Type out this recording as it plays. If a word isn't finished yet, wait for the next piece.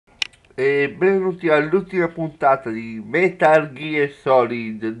E benvenuti all'ultima puntata di Metal Gear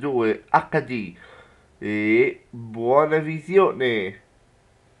Solid 2 HD e buona visione!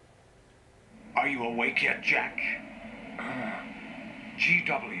 Are you awake yet, Jack?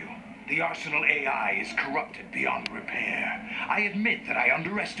 GW, the Arsenal AI is corrupted beyond repair. I admit that I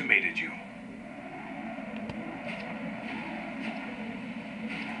underestimated you.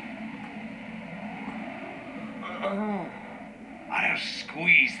 I'll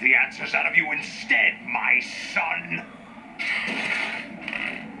squeeze the answers out of you instead, my son.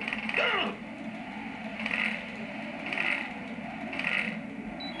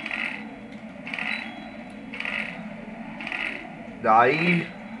 Dai!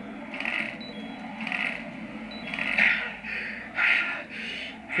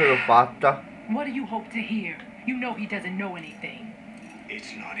 Ce l'ho fatta! What do you hope to hear? You know he doesn't know anything.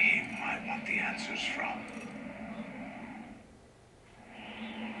 It's not him I want the answers from.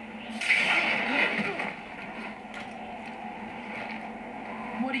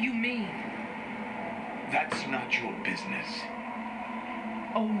 What do you mean? That's not your business.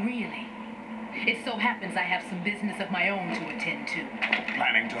 Oh, really? It so happens I have some business of my own to attend to.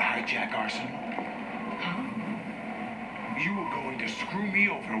 Planning to hijack Arsenal? Huh? You were going to screw me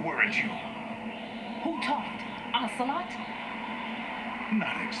over, weren't you? Who talked? Ocelot?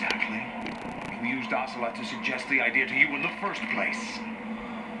 Not exactly. You used Ocelot to suggest the idea to you in the first place.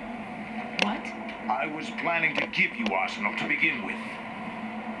 What? I was planning to give you Arsenal to begin with.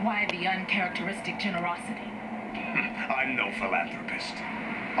 Why the uncharacteristic generosity? I'm no philanthropist.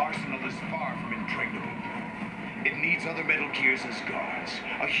 Arsenal is far from impregnable. It needs other Metal Gears as guards,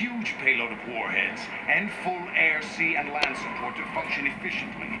 a huge payload of warheads, and full air, sea, and land support to function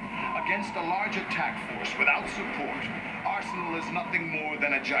efficiently. Against a large attack force without support, Arsenal is nothing more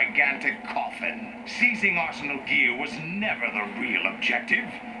than a gigantic coffin. Seizing Arsenal gear was never the real objective.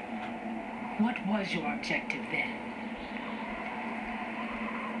 What was your objective then?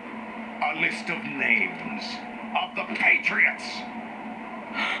 A list of names of the Patriots.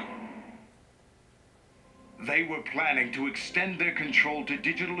 They were planning to extend their control to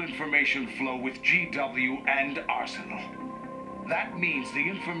digital information flow with GW and Arsenal. That means the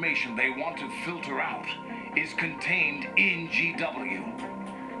information they want to filter out is contained in GW,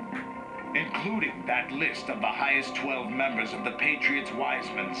 including that list of the highest 12 members of the Patriots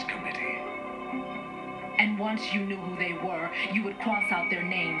Wiseman's Committee. And once you knew who they were, you would cross out their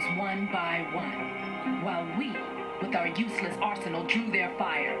names one by one, while we, with our useless arsenal, drew their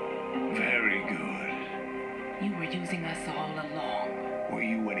fire. Very good. You were using us all along. Were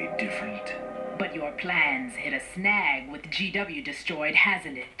you any different? But your plans hit a snag with GW destroyed,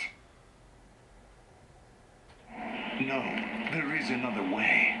 hasn't it? No, there is another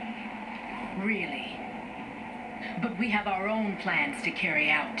way. Really? But we have our own plans to carry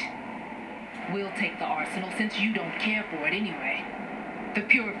out. We'll take the arsenal since you don't care for it anyway. The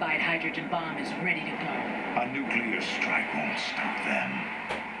purified hydrogen bomb is ready to go. A nuclear strike won't stop them.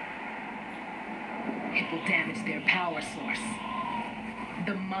 It will damage their power source.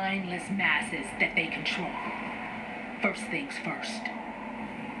 The mindless masses that they control. First things first.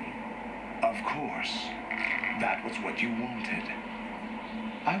 Of course. That was what you wanted.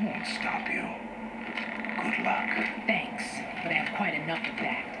 I won't stop you. Good luck. Thanks, but I have quite enough of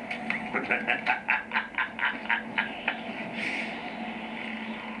that.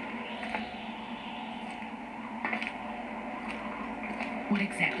 What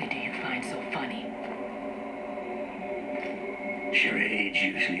exactly do you find so funny? Charades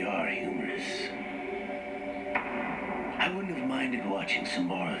usually are humorous. I wouldn't have minded watching some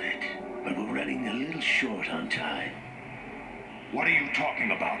more of it, but we're running a little short on time. What are you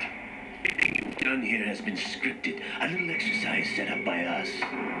talking about? Everything you've done here has been scripted, a little exercise set up by us.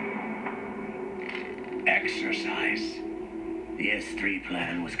 Exercise? The S3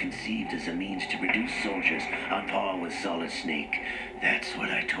 plan was conceived as a means to reduce soldiers on par with Solid Snake. That's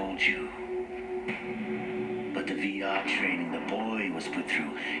what I told you. But the VR training the boy was put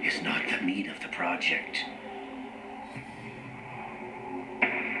through is not the meat of the project.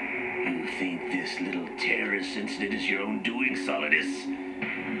 You think this little terrorist incident is your own doing, Solidus?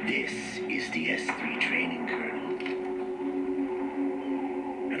 This is the S3 training kernel.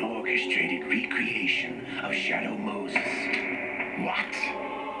 An orchestrated recreation of Shadow Moses. What?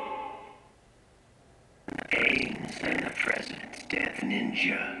 Ames and the President's Death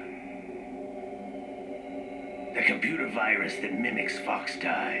Ninja. The computer virus that mimics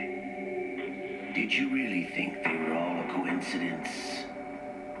Foxdie. Did you really think they were all a coincidence?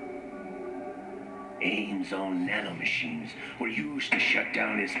 Ames' own nanomachines were used to shut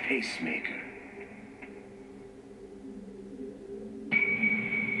down his pacemaker.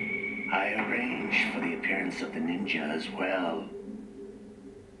 push for the appearance of the ninja as well.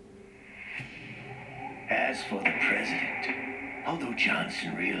 As for the president, although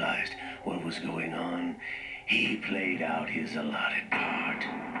Johnson realized what was going on, he played out his allotted part.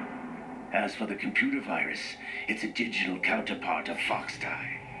 As for the computer virus, it's a digital counterpart of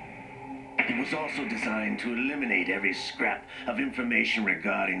Foxtie. It was also designed to eliminate every scrap of information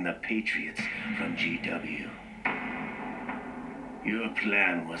regarding the Patriots from GW. Your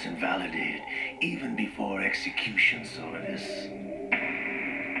plan was invalidated even before execution, Solidus.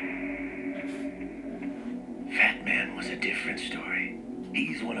 Fat Man was a different story.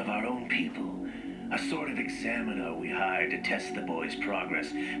 He's one of our own people. A sort of examiner we hired to test the boy's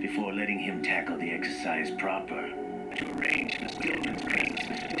progress before letting him tackle the exercise proper. To arrange Miss Gilman's presence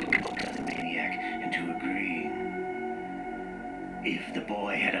to coax the maniac into agreeing. If the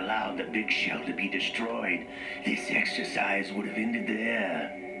boy had allowed the big shell to be destroyed, this exercise would have ended there.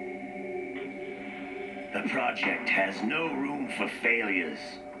 The project has no room for failures.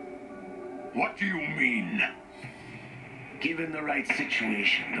 What do you mean? Given the right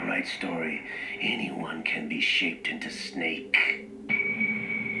situation, the right story, anyone can be shaped into Snake.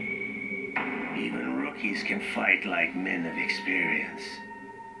 Even rookies can fight like men of experience.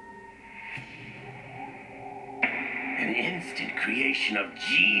 An instant creation of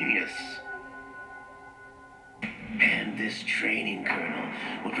genius. And this training kernel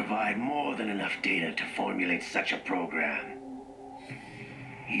will provide more than enough data to formulate such a program.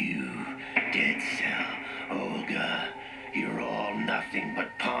 You, Dead Cell, Olga, you're all nothing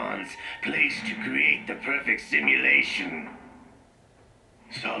but pawns placed to create the perfect simulation.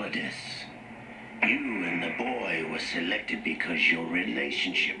 Solidus, you and the boy were selected because your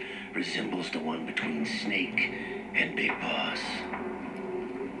relationship resembles the one between Snake and Big Boss.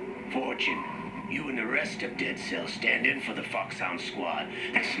 Fortune, you and the rest of Dead Cell stand in for the Foxhound squad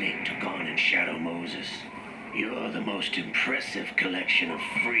that Snake took on in Shadow Moses. You're the most impressive collection of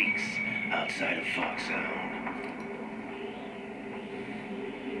freaks outside of Foxhound.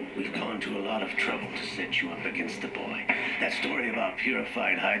 We've gone to a lot of trouble to set you up against the boy. That story about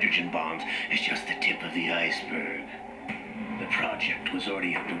purified hydrogen bombs is just the tip of the iceberg. The project was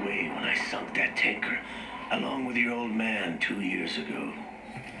already underway when I sunk that tanker, along with your old man 2 years ago.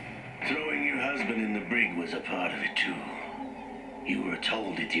 Throwing your husband in the brig was a part of it too. You were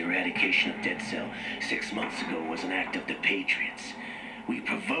told that the eradication of Dead Cell 6 months ago was an act of the Patriots. We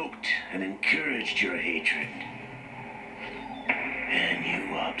provoked and encouraged your hatred. And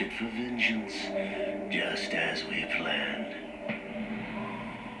you opted for vengeance, just as we planned.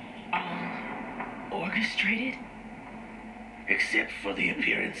 All orchestrated? Except for the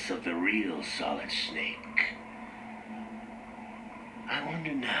appearance of the real Solid Snake. I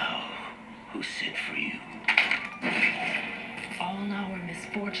wonder now who sent for you. All our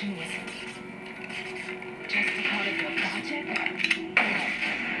misfortune was just a part of your project?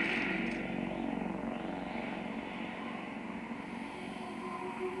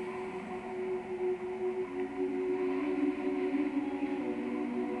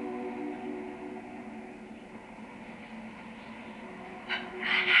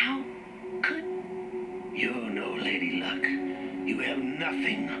 How could... You're no Lady Luck. You have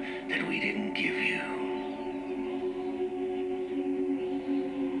nothing that we didn't give you.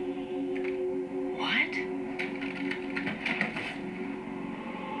 What?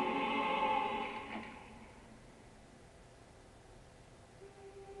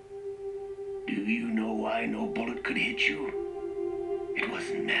 Do you know why no bullet could hit you? It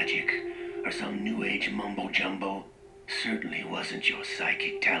wasn't magic or some new age mumbo-jumbo. Certainly wasn't your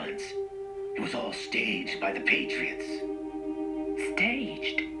psychic talents. It was all staged by the Patriots.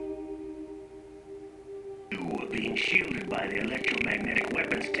 Staged? You were being shielded by the electromagnetic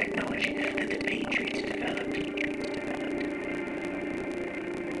weapons technology that the Patriots developed.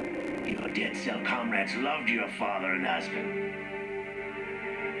 Your Dead Cell comrades loved your father and husband.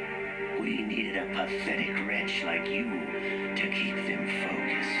 We needed a pathetic wretch like you to keep them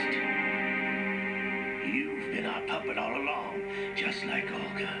focused. You've been our puppet all along, just like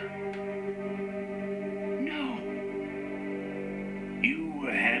Olga. No. You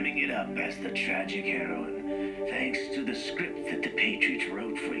were hamming it up as the tragic heroine, thanks to the script that the Patriots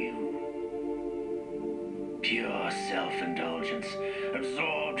wrote for you. Pure self-indulgence,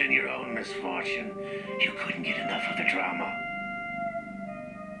 absorbed in your own misfortune. You couldn't get enough of the drama.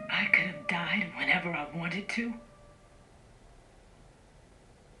 I could have died whenever I wanted to.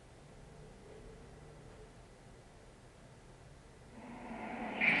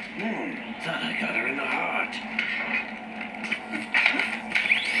 Thought I got her in the heart.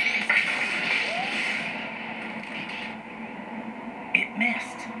 It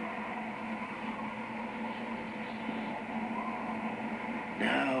missed.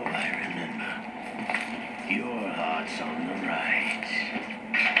 on the right.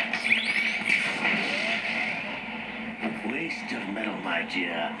 Waste of metal, my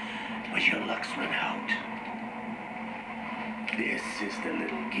dear, but your luck's run out. This is the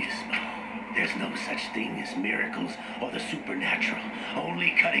little gizmo. There's no such thing as miracles or the supernatural,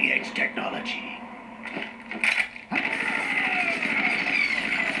 only cutting-edge technology.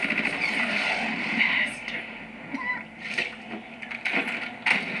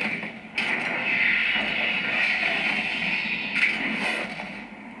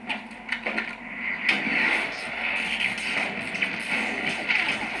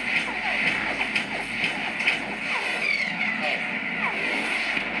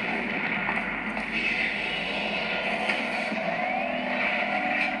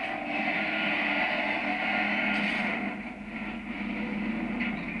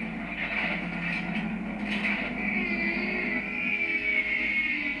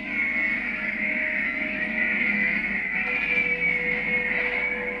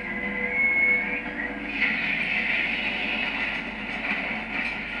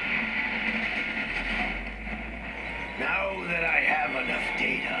 Now that I have enough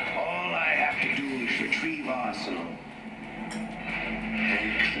data, all I have to do is retrieve Arsenal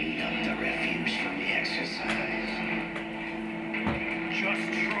and clean up the refuse from the exercise.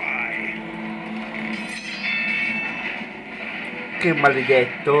 Just try. Che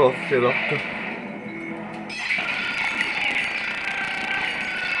maledetto Ocelot.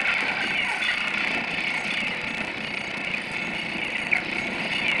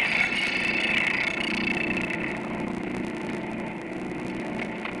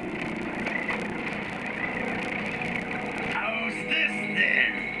 How's this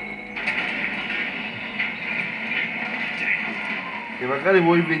then? E magari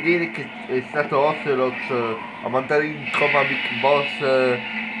vuoi vedere che è stato Ocelot a mandare in coma Big Boss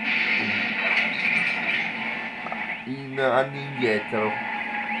in anni indietro.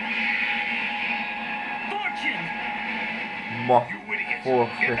 Fortune! Ma You idiots! Get the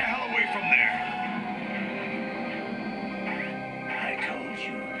forse. hell away from there! I told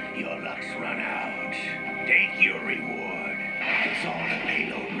you, your luck's run out. Take your reward. It's all the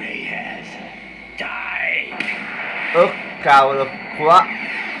payload Ray has. Die! Oh cavolo, qua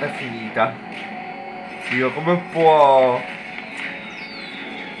è finita. Dio, come può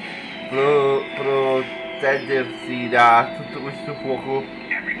proteggersi da tutto questo fuoco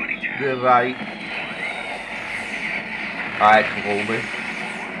Everybody down! del Rai? Ah, ecco come.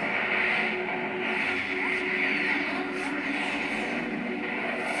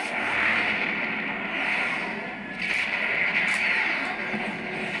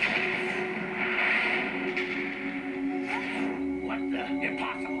 What the?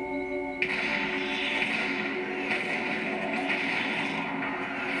 Impossible!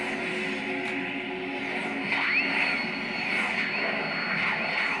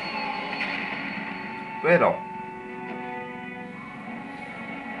 Però,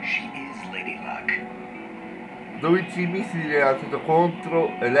 She is Lady Luck. 12 missili le ha dato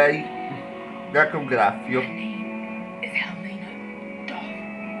contro e lei neanche un graffio. Her name is Helena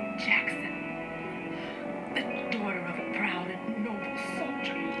Dolph Jackson, the daughter of a proud and noble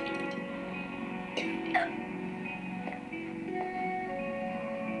soldier.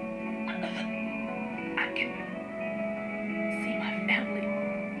 I can see my family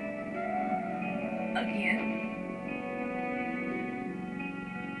again.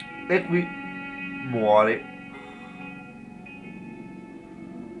 E qui muore.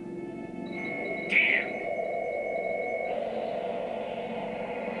 Damn!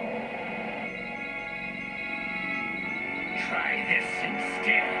 Try this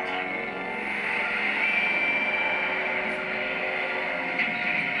instead.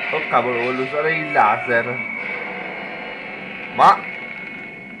 Oh cavolo, voglio usare il laser. Ma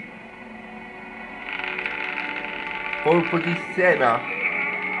colpo di scena.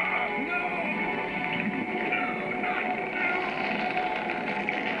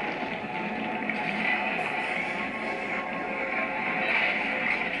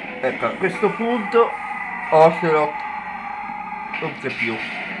 Ecco, a questo punto Ocelot non c'è più.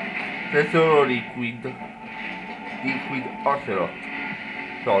 C'è solo Liquid. Liquid Ocelot.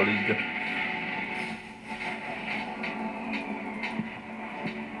 Solid.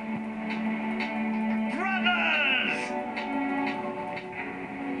 Brothers!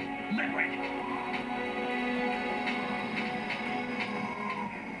 Liquid!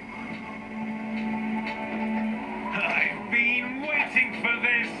 I've been waiting for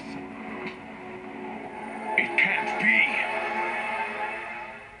this! It can't be!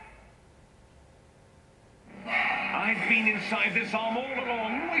 I've been inside this arm all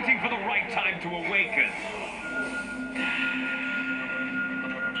along, waiting for the right time to awaken.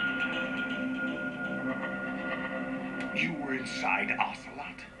 were inside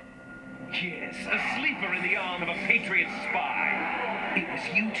Ocelot? Yes, a sleeper in the arm of a Patriot spy. It was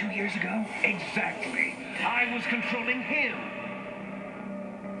you 2 years ago? Exactly. I was controlling him.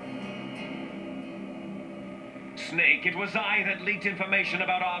 Snake, it was I that leaked information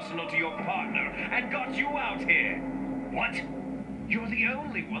about Arsenal to your partner and got you out here. What? You're the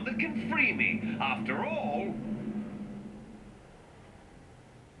only one that can free me. After all...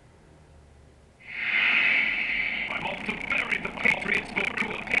 I'm off to bury the Patriots for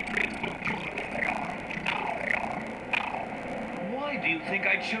good. Why do you think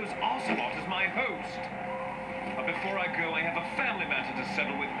I chose Ocelot as my host? But before I go, I have a family matter to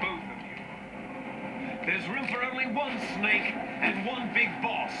settle with both of you. There's room for only one Snake and one big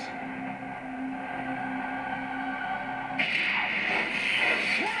boss.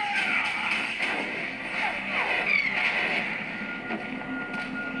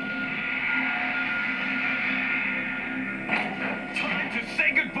 Time to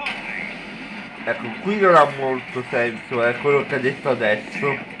say goodbye. Ecco, qui non ha molto senso, è quello che ha detto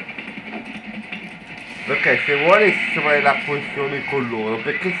adesso. Perché se vuole sistemare la questione con loro,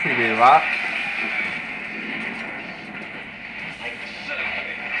 perché se ne va?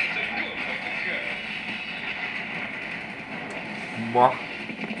 Ma...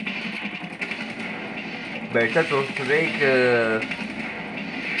 Beh, intanto Snake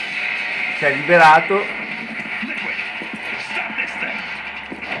si è liberato.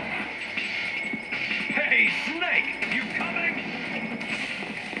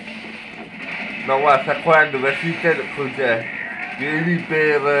 No, guarda, sta correndo verso il terreno, cos'è? Vieni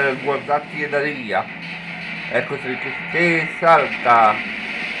per guardarti andare via. Ecco, che salta.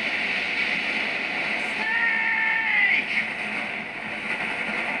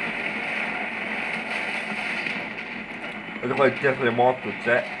 Guarda qua il terremoto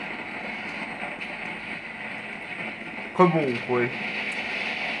c'è. Comunque,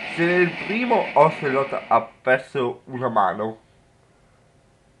 se nel primo Ocelot ha perso una mano,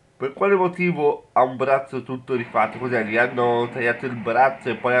 per quale motivo ha un braccio tutto rifatto? Cos'è? Gli hanno tagliato il braccio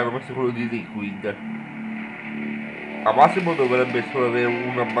e poi hanno messo quello di Liquid. A massimo dovrebbe solo avere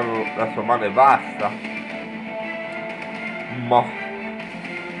una mano, la sua mano e basta. Ma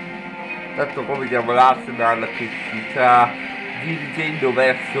tanto qua vediamo l'Arsenal che si sta dirigendo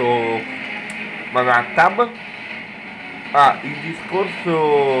verso Manhattan. Ah, il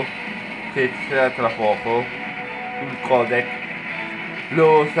discorso che c'era tra poco, il codec,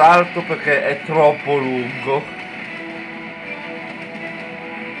 lo salto perché è troppo lungo,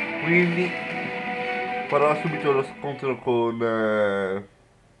 quindi farò subito lo scontro con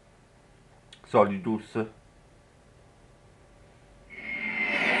Solidus.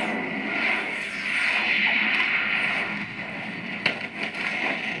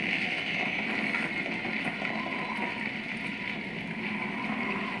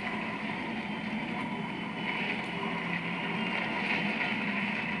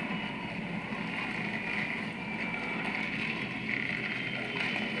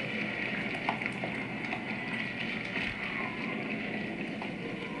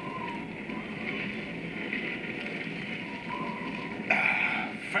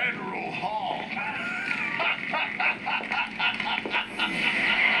 Federal Hall.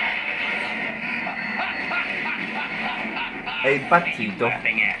 È impazzito.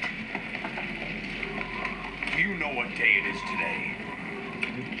 You know what day it is today?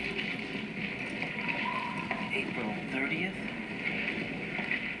 April 30th?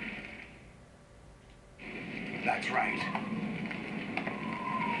 That's right.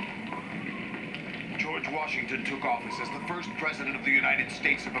 George Washington took office as the first president of the United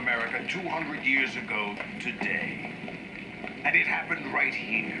States of America 200 years ago today. And it happened right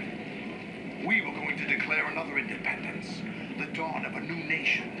here. We were going to declare another independence, the dawn of a new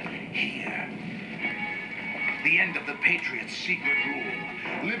nation here. The end of the Patriots' secret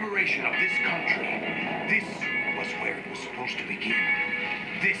rule, liberation of this country. This was where it was supposed to begin.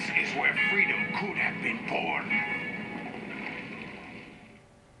 This is where freedom could have been born.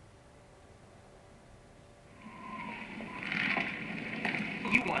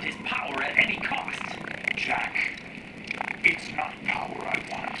 You want his power at any cost. Jack, it's not power I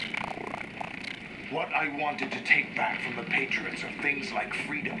want. What I wanted to take back from the Patriots are things like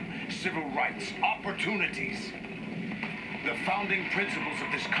freedom, civil rights, opportunities. The founding principles of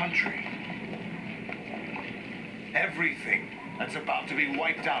this country. Everything that's about to be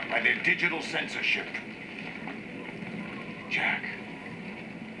wiped out by their digital censorship. Jack,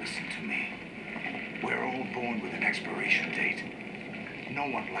 listen to me. We're all born with an expiration date. No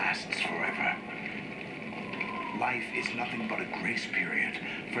one lasts forever. Life is nothing but a grace period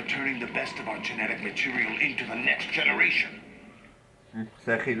for turning the best of our genetic material into the next generation.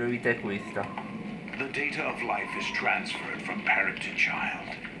 Sa che novità è questa? The data of life is transferred from parent to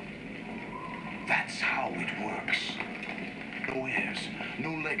child. That's how it works. No heirs, no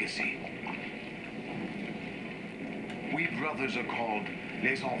legacy. We brothers are called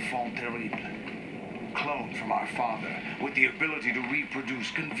les enfants terribles. Cloned from our father, with the ability to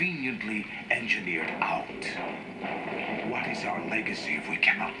reproduce conveniently engineered out. What is our legacy if we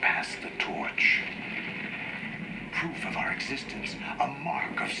cannot pass the torch? Proof of our existence, a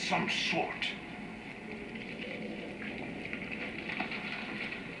mark of some sort.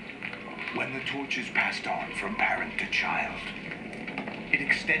 When the torch is passed on from parent to child, it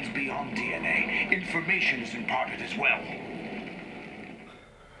extends beyond DNA. Information is imparted as well.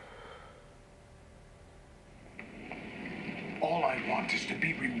 All I want is to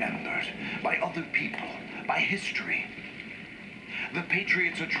be remembered by other people, by history. The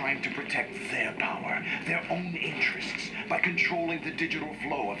Patriots are trying to protect their power, their own interests, by controlling the digital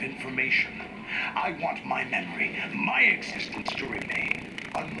flow of information. I want my memory, my existence to remain,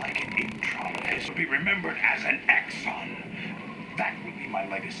 unlike an intron of his, to be remembered as an axon. That will be my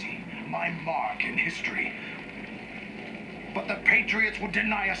legacy, my mark in history. But the Patriots would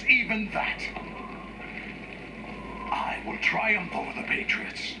deny us even that. I will triumph over the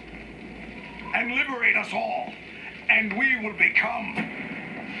Patriots and liberate us all, and we will become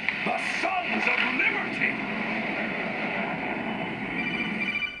the Sons of Liberty.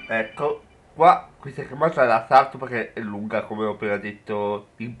 Ecco, qua questa chiamata la salto perché è lunga come ho appena detto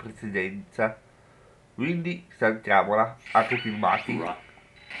in precedenza. Quindi saltiamola, anche filmati.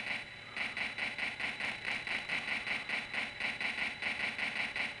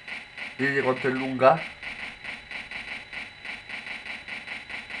 Vedete quanto è lunga?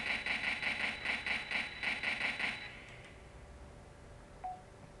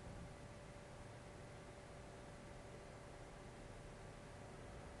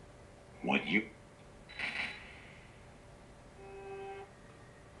 What you...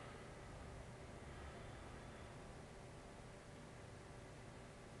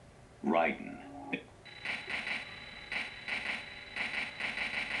 Raiden.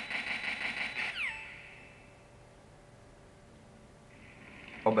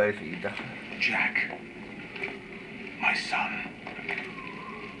 Vabbè, finita. Jack, my son.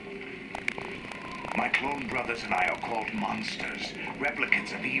 My clone brothers and I are called monsters,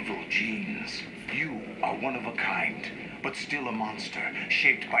 replicants of evil genes. You are one of a kind, but still a monster,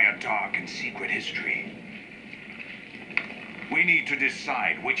 shaped by a dark and secret history. We need to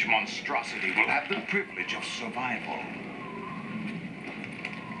decide which monstrosity will have the privilege of survival.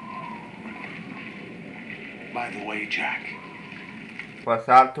 By the way, Jack, Qua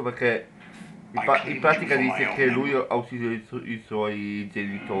salto perché in pratica dice che lui ha ucciso i suoi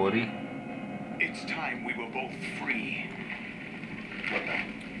genitori. it's time we were both free.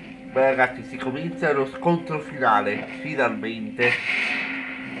 Beh ragazzi, si comincia lo scontro finale, finalmente.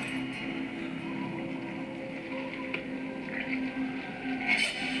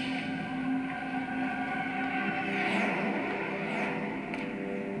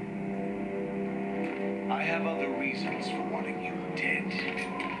 I have other reasons for wanting you dead.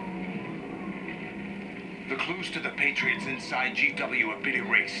 The clues to the Patriots inside GW have been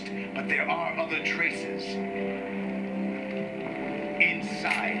erased, but there are other traces.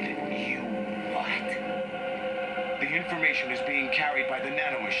 Inside you. What? The information is being carried by the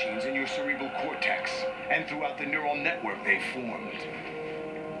nanomachines in your cerebral cortex, and throughout the neural network they've formed.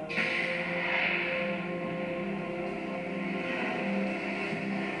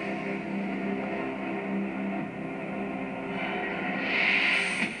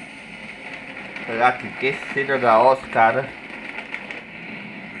 Ragazzi, che scena da Oscar.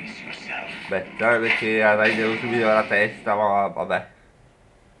 Brace yourself. Beh, tranne che a Raiden subito la testa, ma vabbè.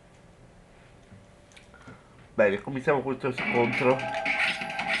 Bene, cominciamo questo scontro.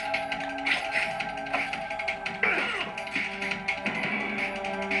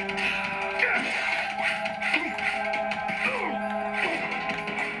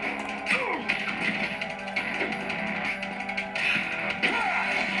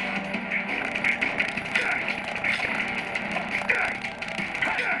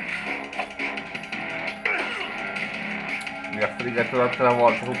 Mi ha fregato l'altra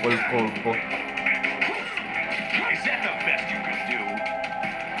volta con quel colpo. Is that the best you can do?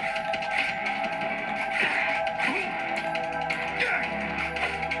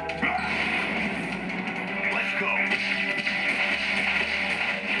 Let's go.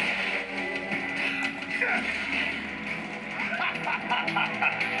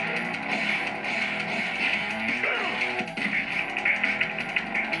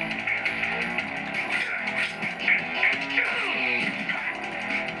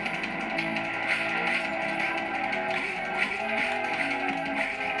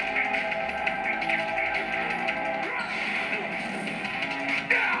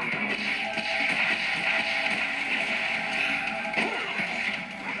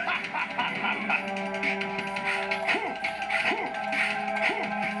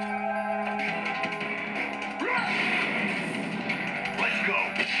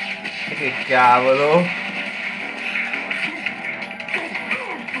 che cavolo.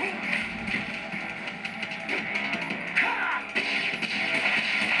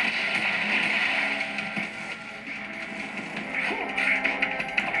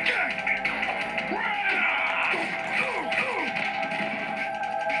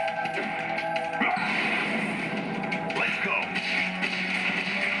 Let's go.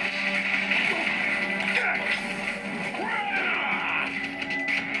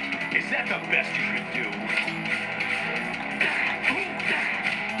 Is that the best you could do?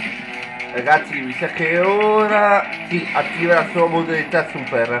 Ragazzi, mi sa che ora si attiva la sua modalità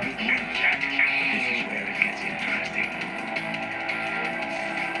super. This is where it gets interesting.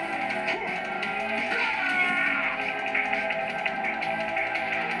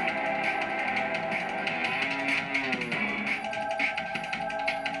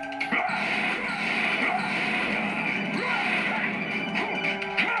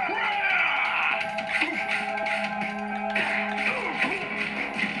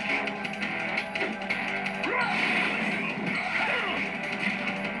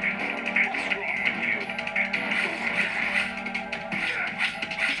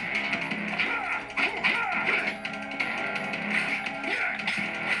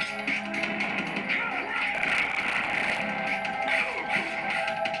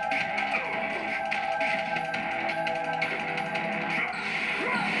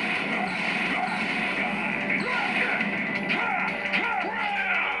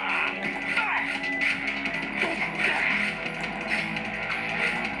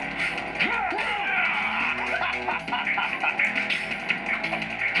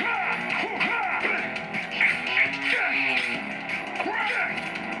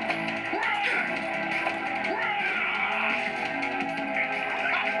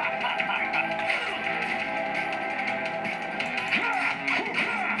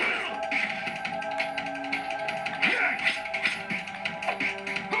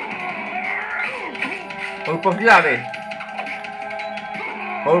 Colpo finale.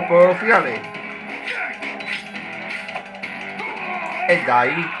 Colpo finale. E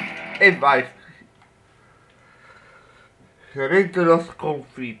dai. E vai. Finalmente l'ho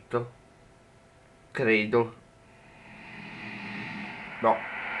sconfitto. Credo. No.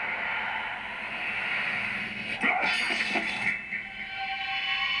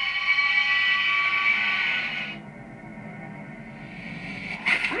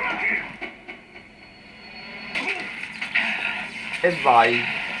 E vai.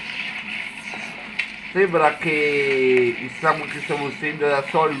 Sembra che il sangue che stiamo usando da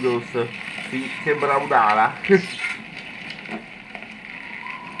solidus sembra un'ala.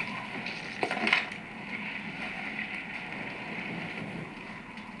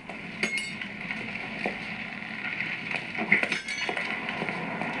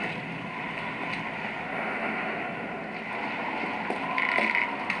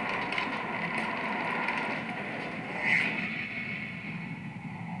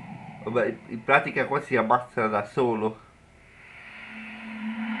 Vabbè, in pratica qua si ammazza da solo.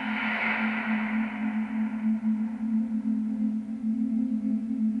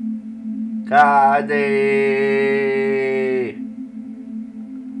 Cade!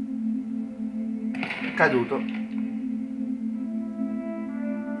 Caduto.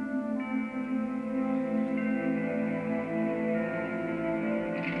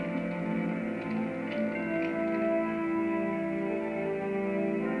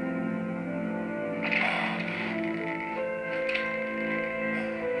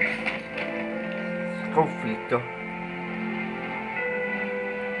 Sconfitto.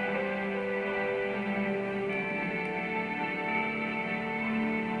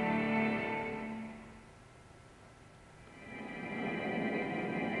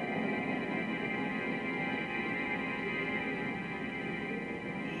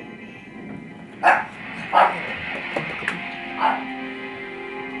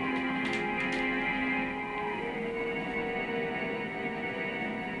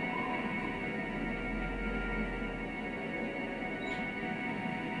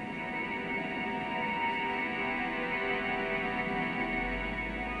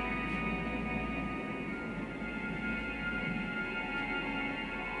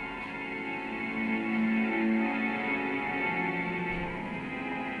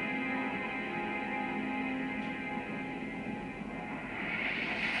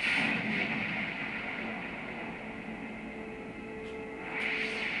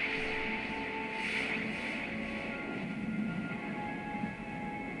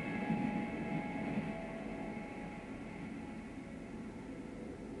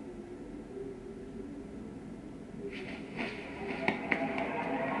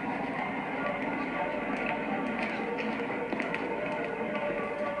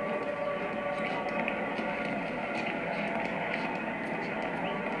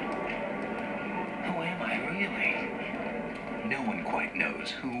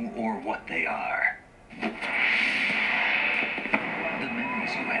 knows who or what they are. The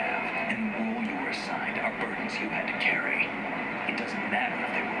memories you have and the role you were assigned are burdens you had to carry. It doesn't matter if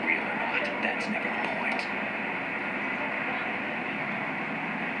they were real or not. That's never the point.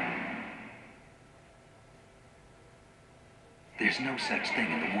 There's no such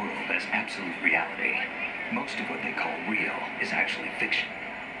thing in the world as absolute reality. Most of what they call real is actually fiction.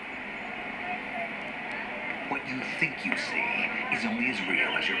 What you think you see is only as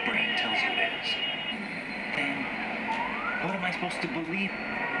real as your brain tells you it is. Then, what am I supposed to believe?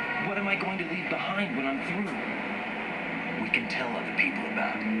 What am I going to leave behind when I'm through? We can tell other people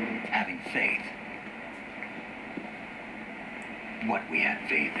about having faith. What we had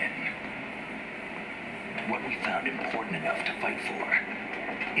faith in. What we found important enough to fight for.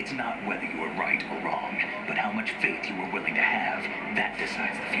 It's not whether you were right or wrong, but how much faith you were willing to have. That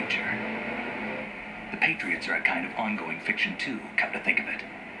decides the future. The Patriots are a kind of ongoing fiction too, come to think of it.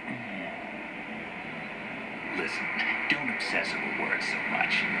 Listen, don't obsess over words so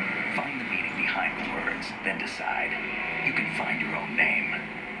much. Find the meaning behind the words, then decide. You can find your own name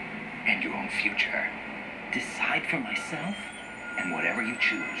and your own future. Decide for myself? And whatever you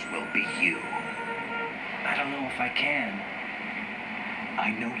choose will be you. I don't know if I can.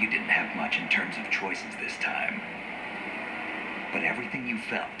 I know you didn't have much in terms of choices this time. But everything you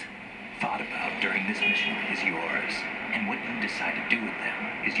felt, thought about during this mission is yours. And what you decide to do with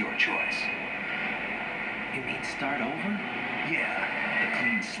them is your choice. You mean start over? Yeah, a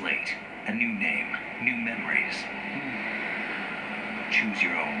clean slate, a new name, new memories. Choose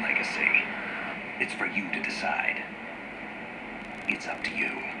your own legacy. It's for you to decide. It's up to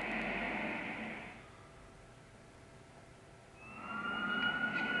you.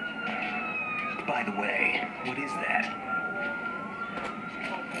 By the way, what is that?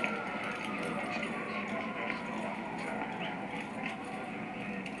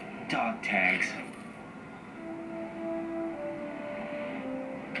 Dog tags.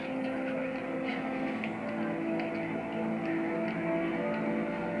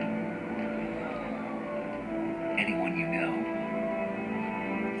 Anyone you know?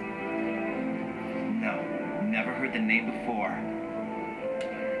 No, never heard the name before.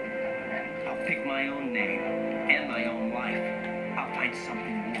 I'll pick my own name and my own life. I'll find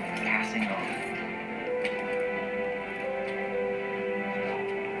something worth passing on.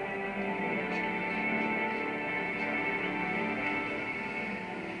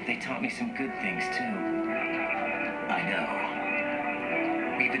 They taught me some good things too. I know.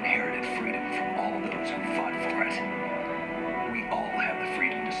 We've inherited freedom from all those who fought for it. We all have the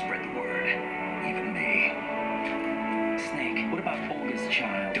freedom to spread the word. Even me. Snake, what about Olga's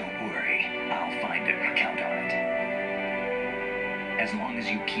child? Don't worry. I'll find it and count on it. As long as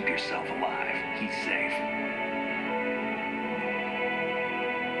you keep yourself alive, he's safe.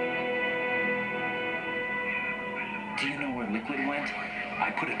 Do you know where Liquid went? I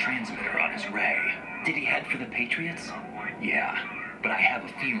put a transmitter on his ray. Did he head for the Patriots? Yeah, but I have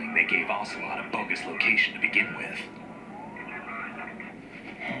a feeling they gave Ocelot a bogus location to begin with.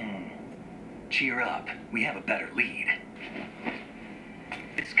 Cheer up. We have a better lead.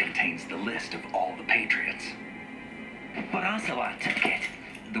 This contains the list of all the Patriots. But Ocelot took it.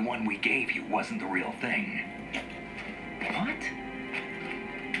 The one we gave you wasn't the real thing. What?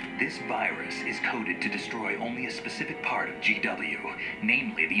 This virus is coded to destroy only a specific part of GW,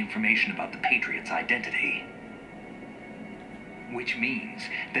 namely the information about the Patriots' identity. Which means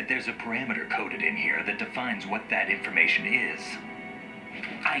that there's a parameter coded in here that defines what that information is.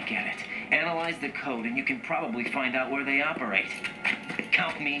 I get it. Analyze the code and you can probably find out where they operate.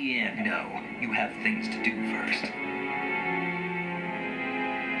 Count me in. No, you have things to do first.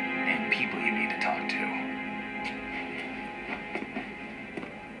 And people you need to talk to.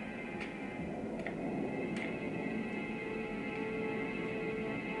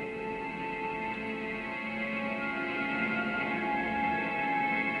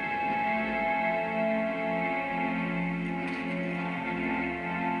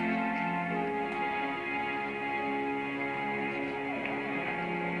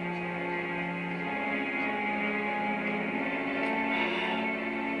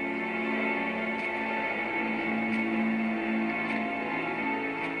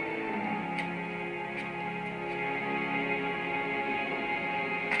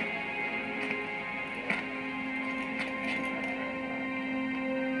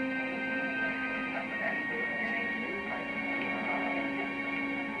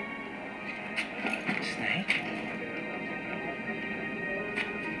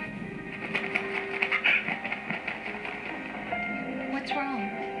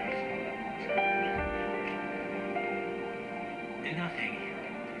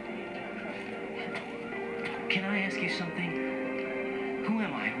 something? Who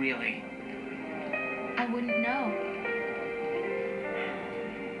am I, really? I wouldn't know.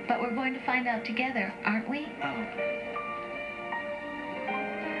 But we're going to find out together, aren't we? Oh.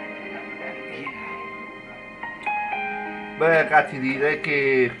 Yeah. Beh ragazzi, direi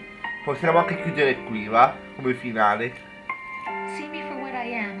che possiamo anche chiudere qui, va? Come finale. See me for what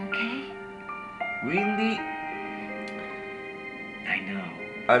I am, okay? Quindi I know.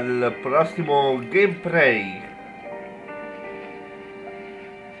 al prossimo gameplay.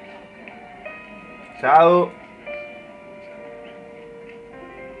 Ciao.